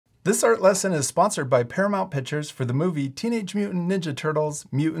This art lesson is sponsored by Paramount Pictures for the movie Teenage Mutant Ninja Turtles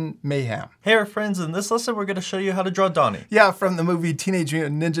Mutant Mayhem. Hey our friends, in this lesson we're going to show you how to draw Donnie. Yeah, from the movie Teenage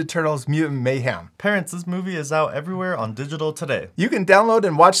Mutant Ninja Turtles Mutant Mayhem. Parents, this movie is out everywhere on digital today. You can download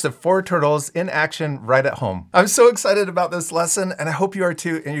and watch the 4 turtles in action right at home. I'm so excited about this lesson, and I hope you are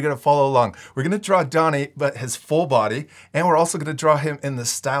too, and you're going to follow along. We're going to draw Donnie, but his full body, and we're also going to draw him in the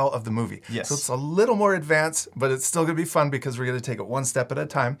style of the movie. Yes. So it's a little more advanced, but it's still going to be fun because we're going to take it one step at a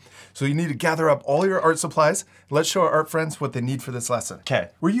time. So you need to gather up all your art supplies. Let's show our art friends what they need for this lesson. Okay.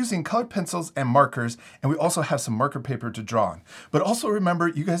 We're using colored pencils and markers, and we also have some marker paper to draw on. But also remember,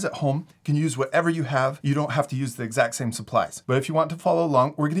 you guys at home can use whatever you have. You don't have to use the exact same supplies. But if you want to follow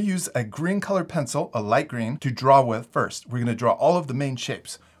along, we're going to use a green colored pencil, a light green, to draw with first. We're going to draw all of the main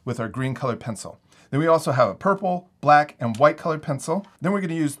shapes with our green colored pencil. Then we also have a purple, black, and white colored pencil. Then we're going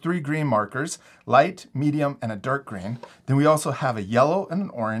to use 3 green markers, light, medium, and a dark green. Then we also have a yellow and an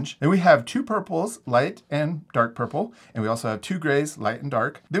orange. Then we have 2 purples, light and dark purple. And we also have 2 grays, light and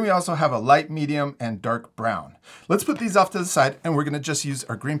dark. Then we also have a light, medium, and dark brown. Let's put these off to the side, and we're going to just use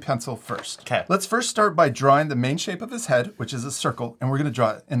our green pencil first. Okay. Let's first start by drawing the main shape of his head, which is a circle. And we're going to draw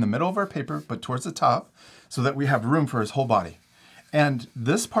it in the middle of our paper, but towards the top, so that we have room for his whole body. And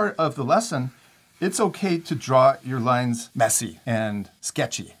this part of the lesson, it's okay to draw your lines messy and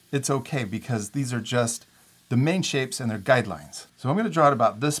sketchy. It's okay because these are just the main shapes and they're guidelines. So I'm going to draw it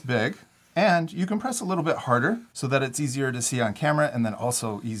about this big, and you can press a little bit harder so that it's easier to see on camera and then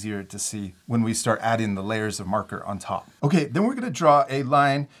also easier to see when we start adding the layers of marker on top. Okay, then we're going to draw a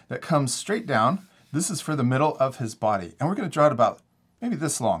line that comes straight down. This is for the middle of his body, and we're going to draw it about maybe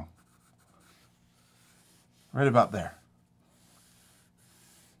this long, right about there.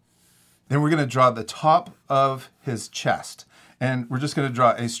 Then we're going to draw the top of his chest. And we're just going to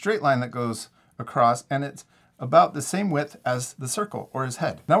draw a straight line that goes across, and it's about the same width as the circle or his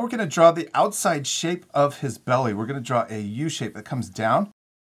head. Now we're going to draw the outside shape of his belly. We're going to draw a U shape that comes down,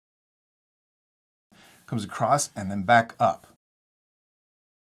 comes across, and then back up.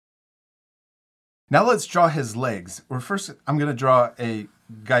 Now let's draw his legs. I'm going to draw a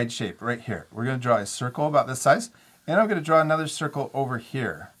guide shape right here. We're going to draw a circle about this size, and I'm going to draw another circle over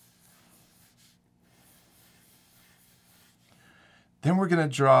here. Then we're going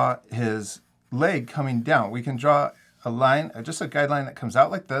to draw his leg coming down. We can draw a line, just a guideline that comes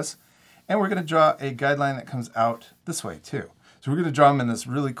out like this, and we're going to draw a guideline that comes out this way too. So we're going to draw him in this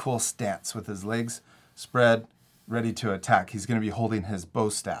really cool stance with his legs spread, ready to attack. He's going to be holding his bow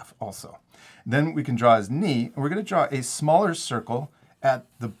staff also. Then we can draw his knee, and we're going to draw a smaller circle at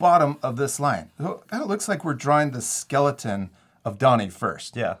the bottom of this line. So it kind of looks like we're drawing the skeleton of Donnie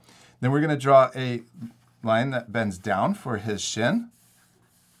first. Yeah. Then we're going to draw a line that bends down for his shin,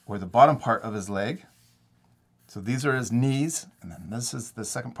 or the bottom part of his leg. So these are his knees, and then this is the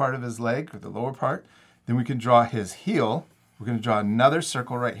second part of his leg, or the lower part. Then we can draw his heel. We're going to draw another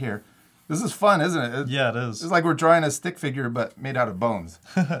circle right here. This is fun, isn't it? Yeah, it is. It's like we're drawing a stick figure, but made out of bones.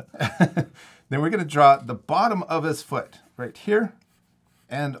 Then we're going to draw the bottom of his foot right here,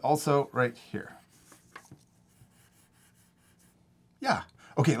 and also right here. Yeah.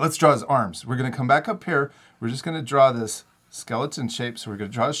 Okay, let's draw his arms. We're going to come back up here. We're just going to draw this skeleton shape. So we're going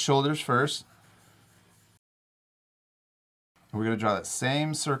to draw his shoulders first. And we're going to draw that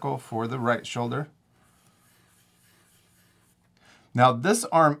same circle for the right shoulder. Now this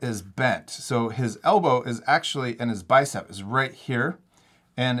arm is bent. So his elbow is actually, and his bicep is right here.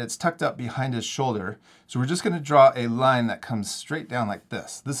 And it's tucked up behind his shoulder. So we're just going to draw a line that comes straight down like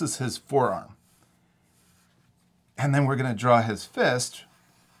this. This is his forearm. And then we're going to draw his fist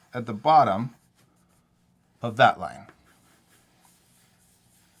at the bottom of that line.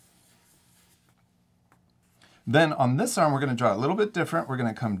 Then on this arm, we're going to draw a little bit different. We're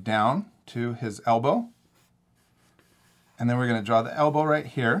going to come down to his elbow. And then we're going to draw the elbow right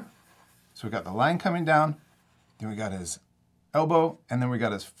here. So we got the line coming down. Then we got his elbow. And then we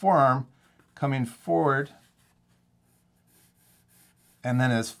got his forearm coming forward. And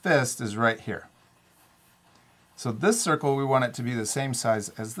then his fist is right here. So this circle, we want it to be the same size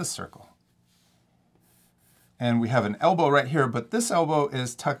as this circle. And we have an elbow right here, but this elbow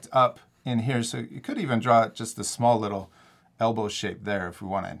is tucked up in here. So you could even draw just a small little elbow shape there if we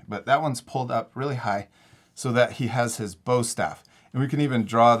wanted. But that one's pulled up really high so that he has his bow staff. And we can even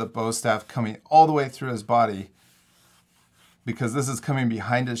draw the bow staff coming all the way through his body because this is coming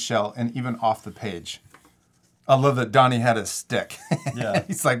behind his shell and even off the page. I love that Donnie had a stick. Yeah.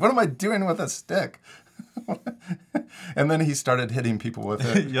 He's like, what am I doing with a stick? And then he started hitting people with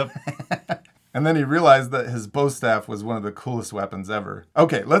it. Yep. And then he realized that his bow staff was one of the coolest weapons ever.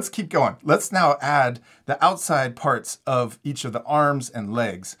 Okay, let's keep going. Let's now add the outside parts of each of the arms and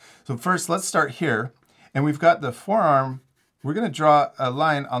legs. So first, let's start here. And we've got the forearm. We're going to draw a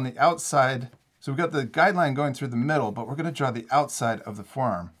line on the outside. So we've got the guideline going through the middle, but we're going to draw the outside of the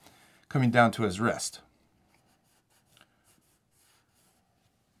forearm coming down to his wrist.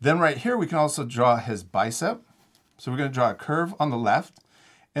 Then right here, we can also draw his bicep. So we're going to draw a curve on the left.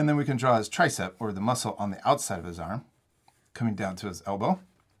 And then we can draw his tricep, or the muscle on the outside of his arm, coming down to his elbow.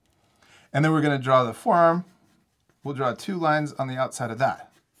 And then we're going to draw the forearm. We'll draw 2 lines on the outside of that.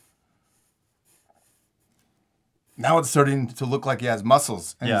 Now it's starting to look like he has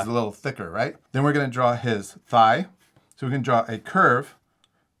muscles and he's a little thicker, right? Then we're going to draw his thigh. So we can draw a curve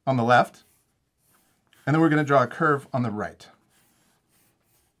on the left. And then we're going to draw a curve on the right.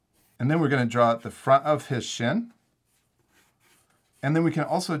 And then we're going to draw the front of his shin. And then we can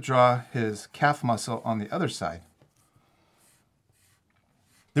also draw his calf muscle on the other side.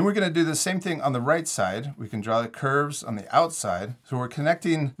 Then we're going to do the same thing on the right side. We can draw the curves on the outside. So we're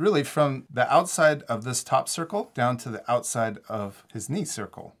connecting really from the outside of this top circle down to the outside of his knee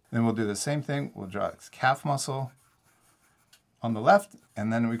circle. Then we'll do the same thing. We'll draw his calf muscle on the left,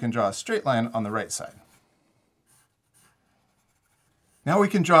 and then we can draw a straight line on the right side. Now we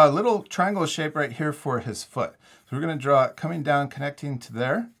can draw a little triangle shape right here for his foot. So we're going to draw it coming down, connecting to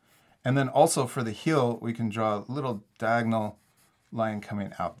there. And then also for the heel, we can draw a little diagonal line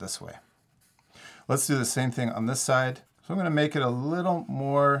coming out this way. Let's do the same thing on this side. So I'm going to make it a little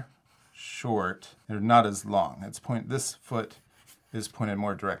more short and not as long. This foot is pointed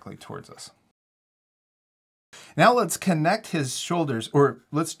more directly towards us. Now let's connect his shoulders, or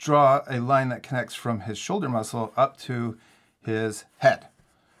let's draw a line that connects from his shoulder muscle up to his head.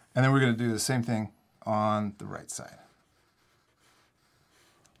 And then we're going to do the same thing on the right side.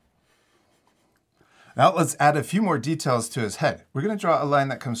 Now let's add a few more details to his head. We're going to draw a line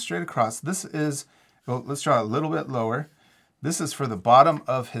that comes straight across. This is, well, let's draw a little bit lower. This is for the bottom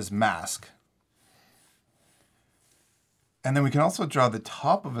of his mask. And then we can also draw the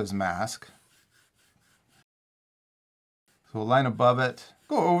top of his mask. So we'll line above it,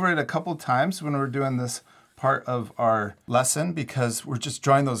 go over it a couple times when we're doing this part of our lesson, because we're just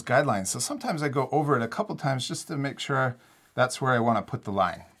drawing those guidelines. So sometimes I go over it a couple times just to make sure that's where I want to put the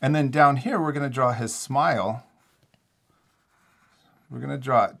line. And then down here, we're going to draw his smile. We're going to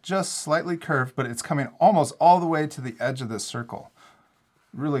draw it just slightly curved, but it's coming almost all the way to the edge of this circle,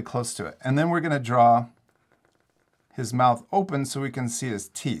 really close to it. And then we're going to draw his mouth open so we can see his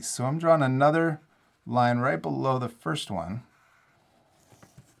teeth. So I'm drawing another line right below the first one.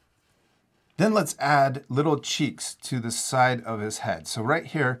 Then let's add little cheeks to the side of his head. So right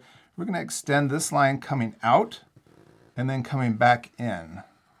here, we're going to extend this line coming out and then coming back in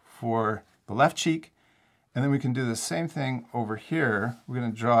for the left cheek. And then we can do the same thing over here. We're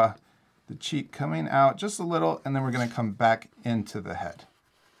going to draw the cheek coming out just a little, and then we're going to come back into the head.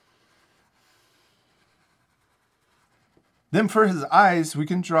 Then for his eyes, we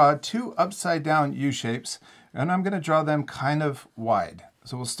can draw 2 upside down U shapes, and I'm going to draw them kind of wide.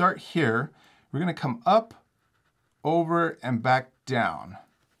 So we'll start here. We're going to come up, over, and back down.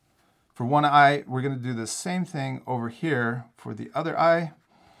 For one eye, we're going to do the same thing over here for the other eye.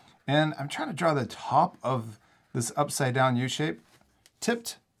 And I'm trying to draw the top of this upside down U shape,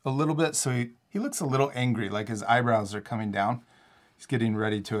 tipped a little bit so he looks a little angry, like his eyebrows are coming down. He's getting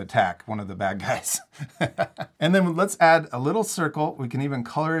ready to attack one of the bad guys. And then let's add a little circle. We can even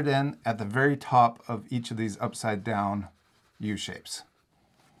color it in at the very top of each of these upside down U shapes.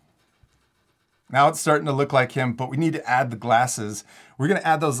 Now it's starting to look like him, but we need to add the glasses. We're going to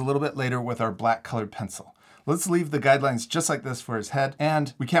add those a little bit later with our black colored pencil. Let's leave the guidelines just like this for his head,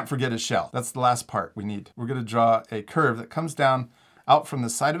 and we can't forget his shell. That's the last part we need. We're going to draw a curve that comes down out from the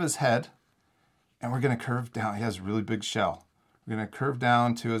side of his head, and we're going to curve down. He has a really big shell. We're going to curve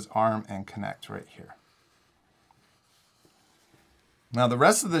down to his arm and connect right here. Now the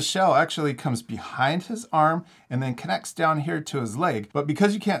rest of the shell actually comes behind his arm and then connects down here to his leg. But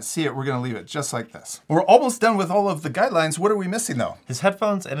because you can't see it, we're going to leave it just like this. We're almost done with all of the guidelines. What are we missing though? His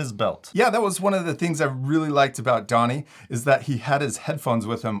headphones and his belt. Yeah, that was one of the things I really liked about Donnie, is that he had his headphones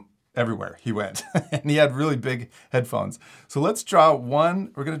with him everywhere he went. And he had really big headphones. So let's draw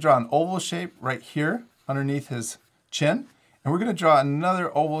one. We're going to draw an oval shape right here underneath his chin. And we're going to draw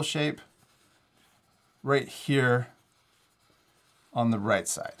another oval shape right here on the right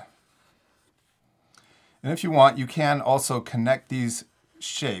side. And if you want, you can also connect these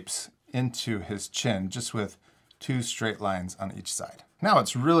shapes into his chin just with 2 straight lines on each side. Now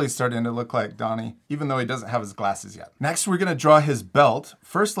it's really starting to look like Donnie, even though he doesn't have his glasses yet. Next, we're gonna draw his belt.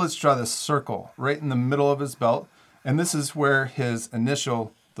 First, let's draw this circle right in the middle of his belt. And this is where his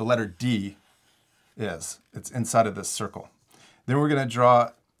initial, the letter D, is. It's inside of this circle. Then we're gonna draw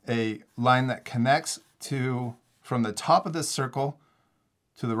a line that connects from the top of this circle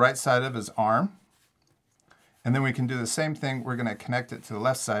to the right side of his arm. And then we can do the same thing. We're gonna connect it to the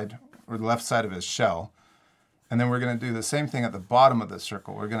left side, or the left side of his shell. And then we're gonna do the same thing at the bottom of the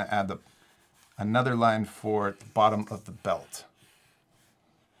circle. We're gonna add another line for the bottom of the belt.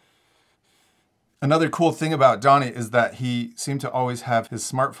 Another cool thing about Donnie is that he seemed to always have his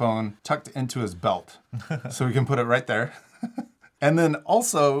smartphone tucked into his belt. So we can put it right there. And then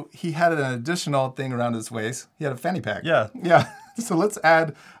also, he had an additional thing around his waist. He had a fanny pack. Yeah. Yeah. So let's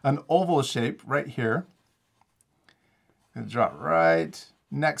add an oval shape right here. Gonna draw it right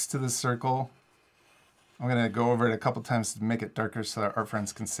next to the circle. I'm gonna go over it a couple times to make it darker so that our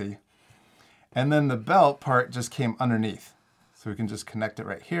friends can see. And then the belt part just came underneath. So we can just connect it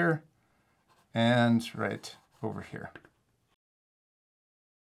right here and right over here.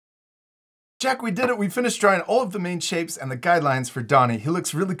 Jack, we did it. We finished drawing all of the main shapes and the guidelines for Donnie. He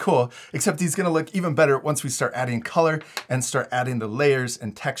looks really cool, except he's gonna look even better once we start adding color and start adding the layers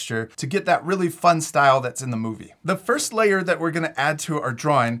and texture to get that really fun style that's in the movie. The first layer that we're gonna add to our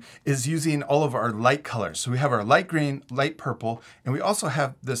drawing is using all of our light colors. So we have our light green, light purple, and we also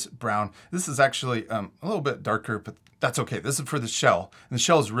have this brown. This is actually a little bit darker, but that's okay. This is for the shell, and the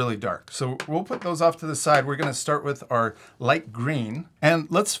shell is really dark. So we'll put those off to the side. We're gonna start with our light green, and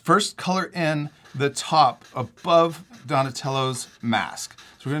let's first color in the top above Donatello's mask.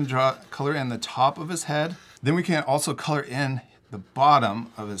 So we're gonna color in the top of his head. Then we can also color in the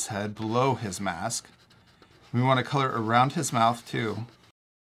bottom of his head below his mask. We wanna color around his mouth too.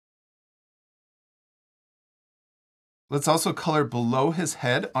 Let's also color below his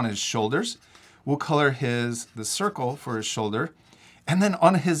head on his shoulders. We'll color the circle for his shoulder. And then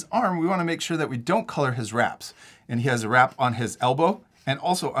on his arm, we wanna make sure that we don't color his wraps. And he has a wrap on his elbow and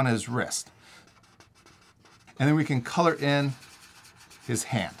also on his wrist. And then we can color in his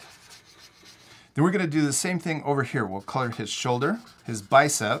hand. Then we're gonna do the same thing over here. We'll color his shoulder, his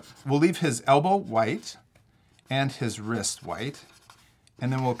bicep. We'll leave his elbow white and his wrist white.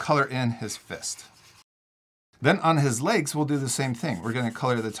 And then we'll color in his fist. Then on his legs, we'll do the same thing. We're gonna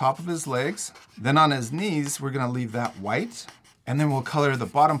color the top of his legs. Then on his knees, we're gonna leave that white. And then we'll color the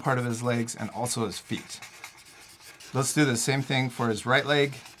bottom part of his legs and also his feet. Let's do the same thing for his right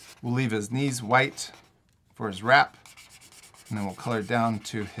leg. We'll leave his knees white for his wrap. And then we'll color down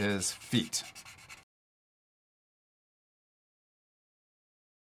to his feet.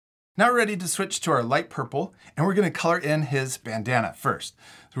 Now we're ready to switch to our light purple, and we're gonna color in his bandana first.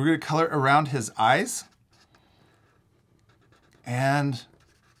 So we're gonna color around his eyes. And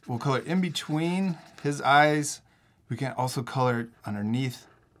we'll color in between his eyes. We can also color underneath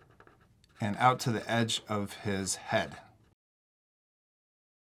and out to the edge of his head.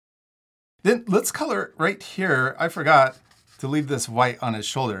 Then let's color right here. I forgot to leave this white on his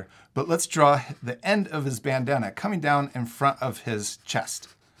shoulder, but let's draw the end of his bandana coming down in front of his chest.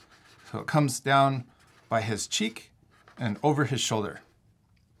 So it comes down by his cheek and over his shoulder.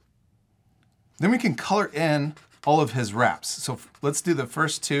 Then we can color in all of his wraps. So let's do the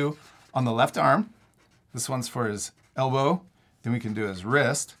first two on the left arm. This one's for his elbow. Then we can do his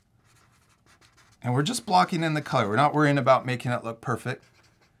wrist. And we're just blocking in the color. We're not worrying about making it look perfect.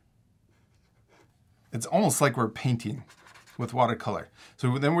 It's almost like we're painting with watercolor.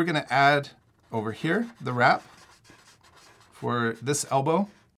 So then we're gonna add over here the wrap for this elbow.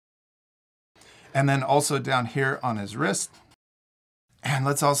 And then also down here on his wrist. And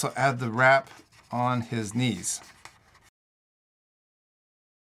let's also add the wrap on his knees.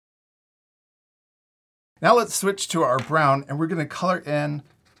 Now let's switch to our brown, and we're gonna color in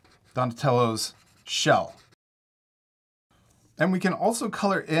Donatello's shell. And we can also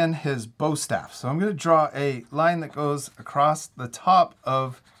color in his bow staff. So I'm gonna draw a line that goes across the top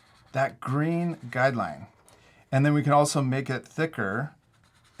of that green guideline. And then we can also make it thicker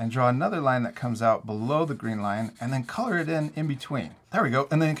and draw another line that comes out below the green line and then color it in between. There we go.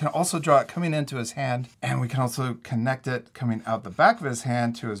 And then you can also draw it coming into his hand, and we can also connect it coming out the back of his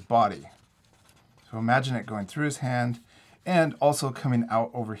hand to his body. So imagine it going through his hand and also coming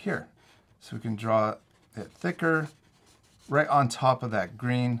out over here. So we can draw it thicker right on top of that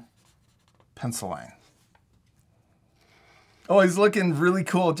green pencil line. Oh, he's looking really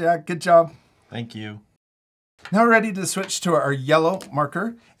cool, Jack. Good job. Thank you. Now we're ready to switch to our yellow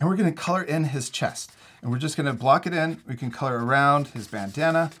marker, and we're gonna color in his chest. And we're just gonna block it in. We can color around his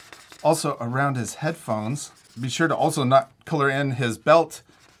bandana, also around his headphones. be sure to also not color in his belt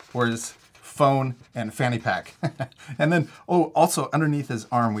or his phone and fanny pack. And then, oh, also underneath his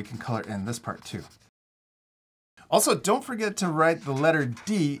arm, we can color in this part too. Also, don't forget to write the letter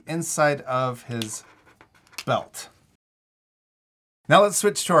D inside of his belt. Now let's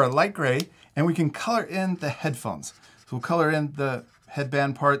switch to our light gray and we can color in the headphones. So we'll color in the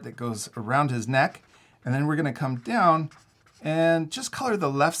headband part that goes around his neck, and then we're gonna come down and just color the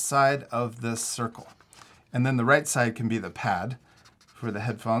left side of this circle. And then the right side can be the pad for the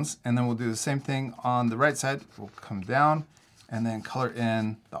headphones. And then we'll do the same thing on the right side. We'll come down and then color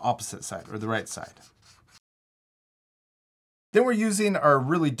in the opposite side or the right side. Then we're using our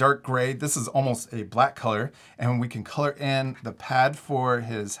really dark gray. This is almost a black color, and we can color in the pad for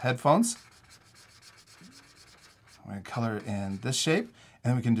his headphones. I'm going to color in this shape,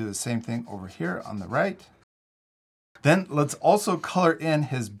 and we can do the same thing over here on the right. Then let's also color in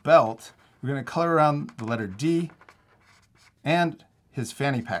his belt. We're going to color around the letter D and his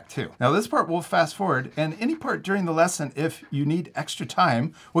fanny pack too. Now this part we'll fast forward, and any part during the lesson, if you need extra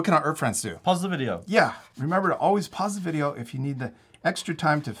time, what can our art friends do? Pause the video. Yeah, remember to always pause the video if you need the extra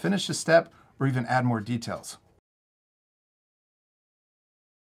time to finish a step or even add more details.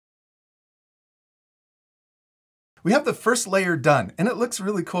 We have the first layer done, and it looks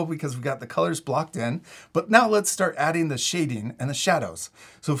really cool because we got the colors blocked in, but now let's start adding the shading and the shadows.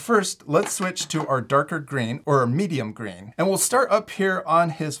 So first, let's switch to our darker green or medium green, and we'll start up here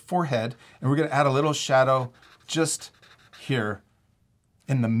on his forehead, and we're gonna add a little shadow just here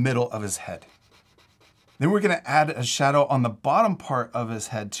in the middle of his head. Then we're gonna add a shadow on the bottom part of his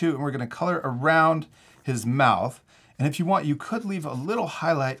head too, and we're gonna color around his mouth. And if you want, you could leave a little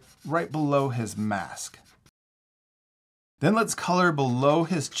highlight right below his mask. Then let's color below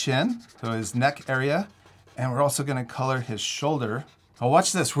his chin, so his neck area, and we're also gonna color his shoulder. Now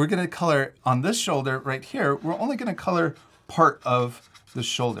watch this, we're gonna color on this shoulder right here, we're only gonna color part of the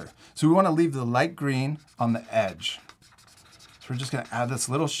shoulder. So we wanna leave the light green on the edge. So we're just gonna add this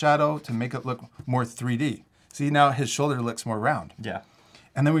little shadow to make it look more 3D. See, now his shoulder looks more round. Yeah.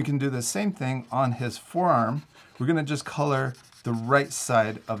 And then we can do the same thing on his forearm. We're gonna just color the right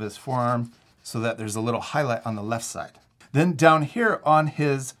side of his forearm so that there's a little highlight on the left side. Then down here on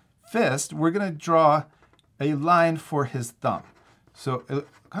his fist, we're gonna draw a line for his thumb. So it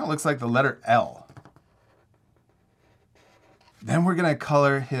kind of looks like the letter L. Then we're gonna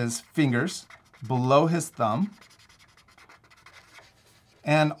color his fingers below his thumb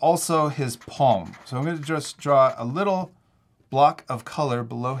and also his palm. So I'm gonna just draw a little block of color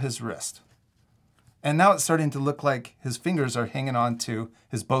below his wrist. And now it's starting to look like his fingers are hanging on to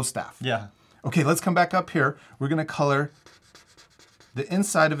his bow staff. Yeah. Okay, let's come back up here. We're gonna color the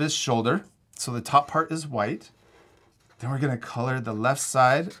inside of his shoulder. So the top part is white. Then we're gonna color the left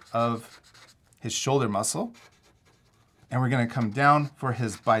side of his shoulder muscle. And we're gonna come down for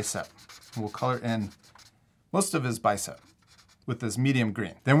his bicep. We'll color in most of his bicep with this medium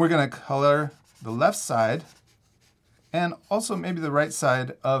green. Then we're gonna color the left side and also maybe the right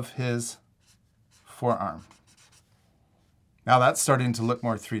side of his forearm. Now that's starting to look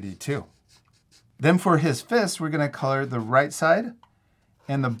more 3D too. Then for his fist, we're gonna color the right side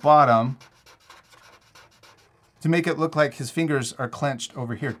and the bottom to make it look like his fingers are clenched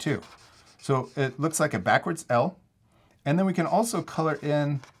over here too. So it looks like a backwards L. And then we can also color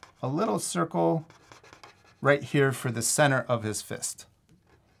in a little circle right here for the center of his fist.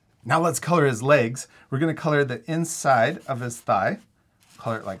 Now let's color his legs. We're gonna color the inside of his thigh.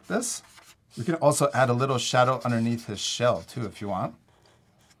 Color it like this. We can also add a little shadow underneath his shell too if you want.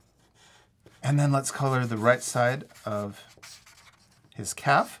 And then let's color the right side of his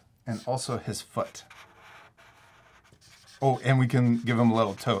calf and also his foot. Oh, and we can give him a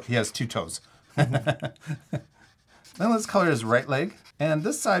little toe. He has 2 toes. Then let's color his right leg. And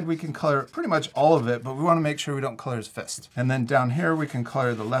this side we can color pretty much all of it, but we want to make sure we don't color his fist. And then down here we can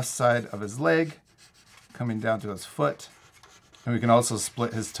color the left side of his leg, coming down to his foot. And we can also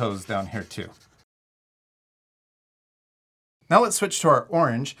split his toes down here too. Now let's switch to our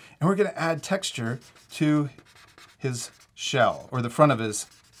orange, and we're gonna add texture to his shell, or the front of his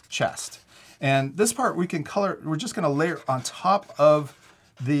chest. And this part we can color, we're just gonna layer on top of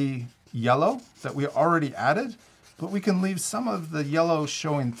the yellow that we already added, but we can leave some of the yellow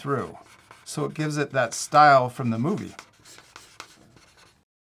showing through. So it gives it that style from the movie.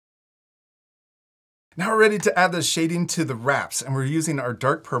 Now we're ready to add the shading to the wraps, and we're using our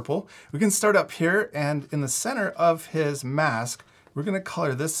dark purple. We can start up here, and in the center of his mask, we're gonna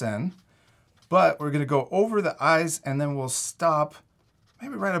color this in, but we're gonna go over the eyes and then we'll stop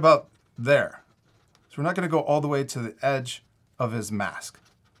maybe right about there. So we're not gonna go all the way to the edge of his mask.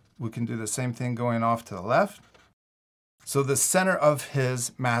 We can do the same thing going off to the left. So the center of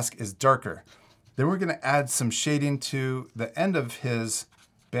his mask is darker. Then we're going to add some shading to the end of his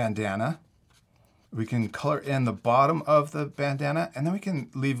bandana. We can color in the bottom of the bandana, and then we can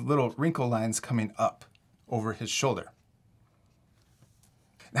leave little wrinkle lines coming up over his shoulder.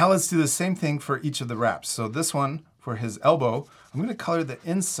 Now let's do the same thing for each of the wraps. So this one, for his elbow, I'm going to color the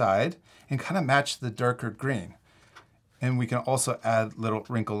inside and kind of match the darker green. And we can also add little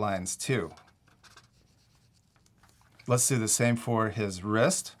wrinkle lines too. Let's do the same for his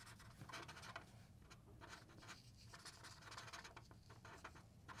wrist.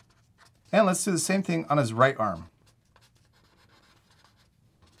 And let's do the same thing on his right arm.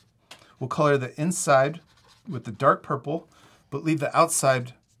 We'll color the inside with the dark purple, but leave the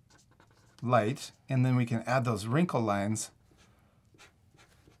outside light, and then we can add those wrinkle lines.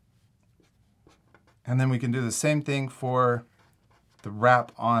 And then we can do the same thing for the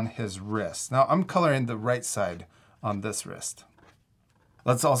wrap on his wrist. Now I'm coloring the right side on this wrist.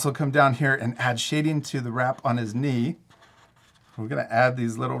 Let's also come down here and add shading to the wrap on his knee. We're gonna add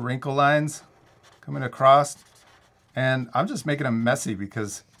these little wrinkle lines coming across, and I'm just making them messy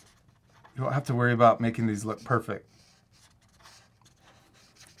because you don't have to worry about making these look perfect.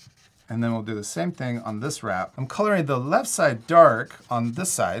 And then we'll do the same thing on this wrap. I'm coloring the left side dark on this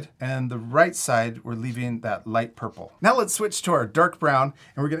side, and the right side we're leaving that light purple. Now let's switch to our dark brown,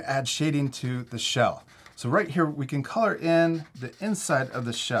 and we're gonna add shading to the shell. So right here we can color in the inside of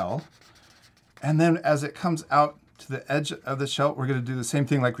the shell, and then as it comes out to the edge of the shell, we're gonna do the same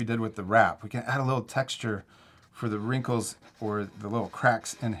thing like we did with the wrap. We can add a little texture for the wrinkles or the little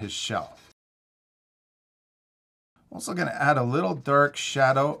cracks in his shell. Also going to add a little dark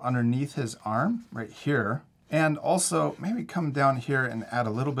shadow underneath his arm right here, and also maybe come down here and add a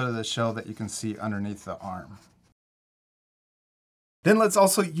little bit of the shell that you can see underneath the arm. Then let's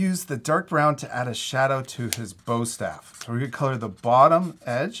also use the dark brown to add a shadow to his bow staff. So we're going to color the bottom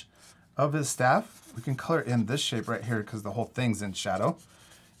edge of his staff. We can color in this shape right here because the whole thing's in shadow,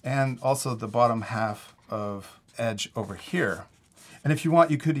 and also the bottom half of edge over here. And if you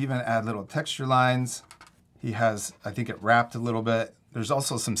want, you could even add little texture lines. He has, I think, it wrapped a little bit. There's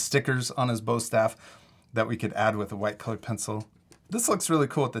also some stickers on his bow staff that we could add with a white colored pencil. This looks really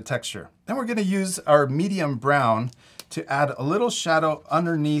cool with the texture. Then we're gonna use our medium brown to add a little shadow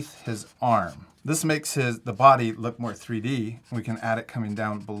underneath his arm. This makes the body look more 3D. We can add it coming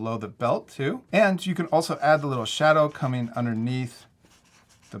down below the belt too. And you can also add the little shadow coming underneath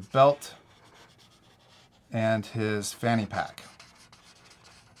the belt and his fanny pack.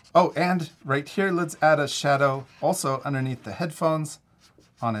 Oh, and right here, let's add a shadow also underneath the headphones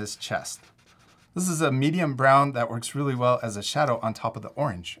on his chest. This is a medium brown that works really well as a shadow on top of the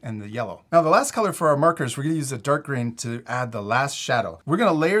orange and the yellow. Now the last color for our markers, we're gonna use a dark green to add the last shadow. We're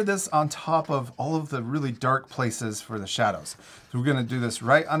gonna layer this on top of all of the really dark places for the shadows. So we're gonna do this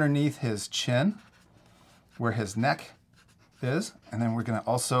right underneath his chin, where his neck is, and then we're gonna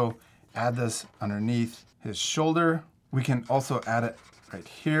also add this underneath his shoulder. We can also add it right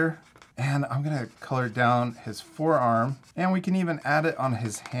here, and I'm gonna color down his forearm, and we can even add it on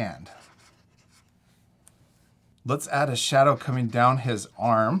his hand. Let's add a shadow coming down his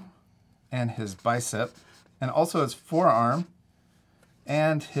arm and his bicep, and also his forearm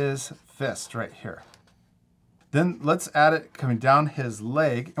and his fist right here. Then let's add it coming down his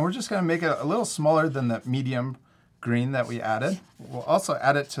leg, and we're just gonna make it a little smaller than the medium green that we added. We'll also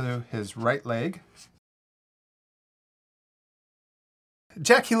add it to his right leg.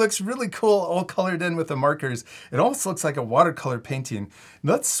 Jackie looks really cool, all colored in with the markers. It almost looks like a watercolor painting.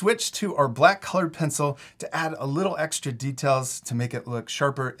 Let's switch to our black colored pencil to add a little extra details to make it look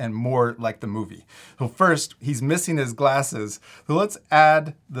sharper and more like the movie. So first, he's missing his glasses. So let's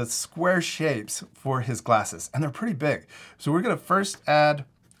add the square shapes for his glasses, and they're pretty big. So we're gonna first add,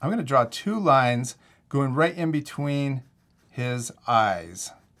 I'm gonna draw 2 lines going right in between his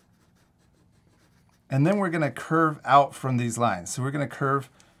eyes. And then we're gonna curve out from these lines. So we're gonna curve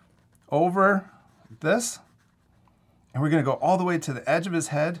over this, and we're gonna go all the way to the edge of his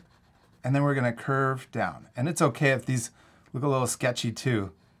head, and then we're gonna curve down. And it's okay if these look a little sketchy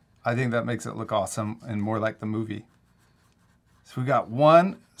too. I think that makes it look awesome and more like the movie. So we got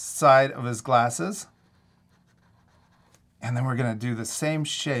one side of his glasses, and then we're gonna do the same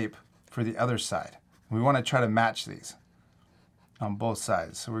shape for the other side. We wanna try to match these on both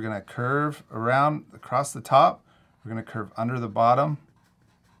sides. So we're gonna curve around across the top. We're gonna curve under the bottom.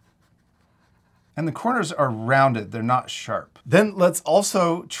 And the corners are rounded, they're not sharp. Then let's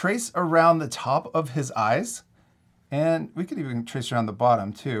also trace around the top of his eyes. And we could even trace around the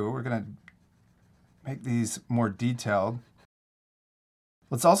bottom too. We're gonna make these more detailed.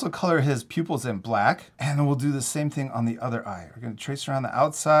 Let's also color his pupils in black, and then we'll do the same thing on the other eye. We're going to trace around the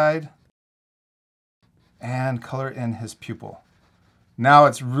outside and color in his pupil. Now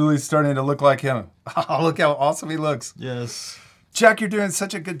it's really starting to look like him. Look how awesome he looks. Yes. Jack, you're doing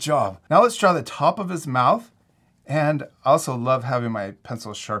such a good job. Now let's draw the top of his mouth. And I also love having my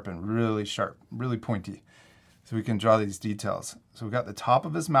pencil sharpened, really sharp, really pointy, so we can draw these details. So we got the top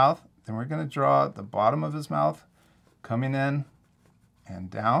of his mouth, then we're going to draw the bottom of his mouth, coming in and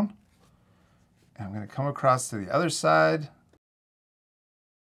down. And I'm going to come across to the other side.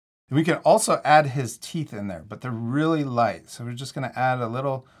 And we can also add his teeth in there, but they're really light. So we're just going to add a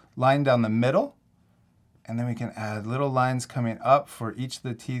little line down the middle, and then we can add little lines coming up for each of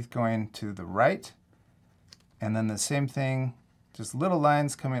the teeth going to the right. And then the same thing, just little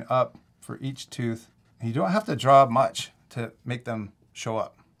lines coming up for each tooth. And you don't have to draw much to make them show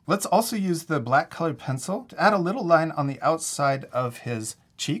up. Let's also use the black colored pencil to add a little line on the outside of his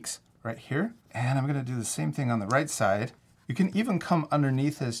cheeks, right here. And I'm gonna do the same thing on the right side. You can even come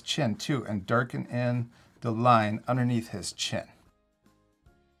underneath his chin too and darken in the line underneath his chin.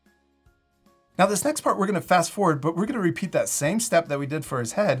 Now this next part we're gonna fast forward, but we're gonna repeat that same step that we did for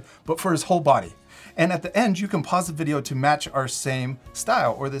his head, but for his whole body. And at the end, you can pause the video to match our same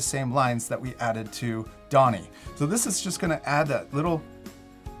style or the same lines that we added to Donnie. So this is just gonna add that little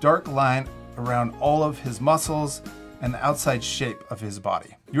dark line around all of his muscles and the outside shape of his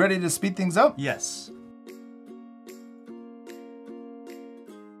body. You ready to speed things up? Yes.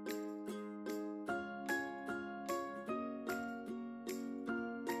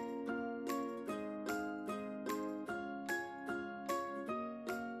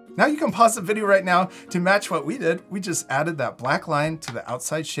 Now you can pause the video right now to match what we did. We just added that black line to the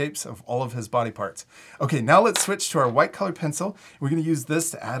outside shapes of all of his body parts. Okay, now let's switch to our white colored pencil. We're gonna use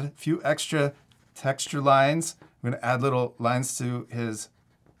this to add a few extra texture lines. We're gonna add little lines to his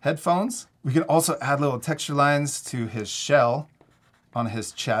headphones. We can also add little texture lines to his shell on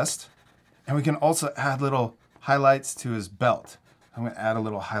his chest. And we can also add little highlights to his belt. I'm going to add a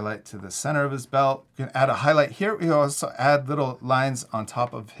little highlight to the center of his belt. We can add a highlight here. We can also add little lines on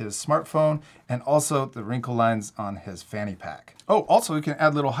top of his smartphone and also the wrinkle lines on his fanny pack. Oh, also we can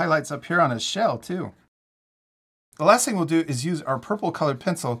add little highlights up here on his shell too. The last thing we'll do is use our purple colored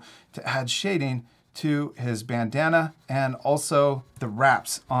pencil to add shading to his bandana and also the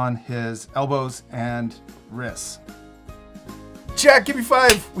wraps on his elbows and wrists. Jack, give me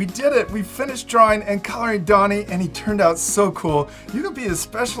 5. We did it. We finished drawing and coloring Donnie, and he turned out so cool. You can be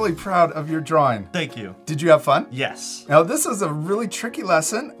especially proud of your drawing. Thank you. Did you have fun? Yes. Now, this is a really tricky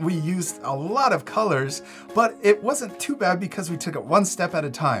lesson. We used a lot of colors, but it wasn't too bad because we took it one step at a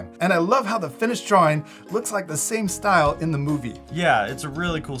time. And I love how the finished drawing looks like the same style in the movie. Yeah, it's a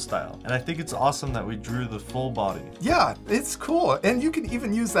really cool style. And I think it's awesome that we drew the full body. Yeah, it's cool. And you can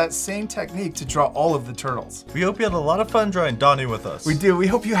even use that same technique to draw all of the turtles. We hope you had a lot of fun drawing Donnie with us. We do. We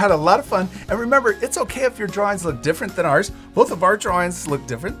hope you had a lot of fun. And remember, it's okay if your drawings look different than ours. Both of our drawings look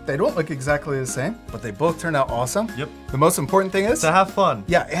different. They don't look exactly the same, but they both turn out awesome. Yep. The most important thing is to have fun.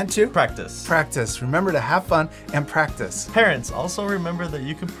 Yeah, and to practice. Practice. Remember to have fun and practice. Parents, also remember that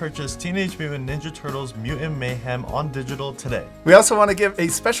you can purchase Teenage Mutant Ninja Turtles Mutant Mayhem on digital today. We also want to give a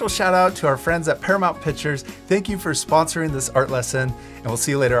special shout out to our friends at Paramount Pictures. Thank you for sponsoring this art lesson, and we'll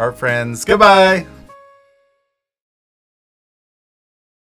see you later, art friends. Goodbye.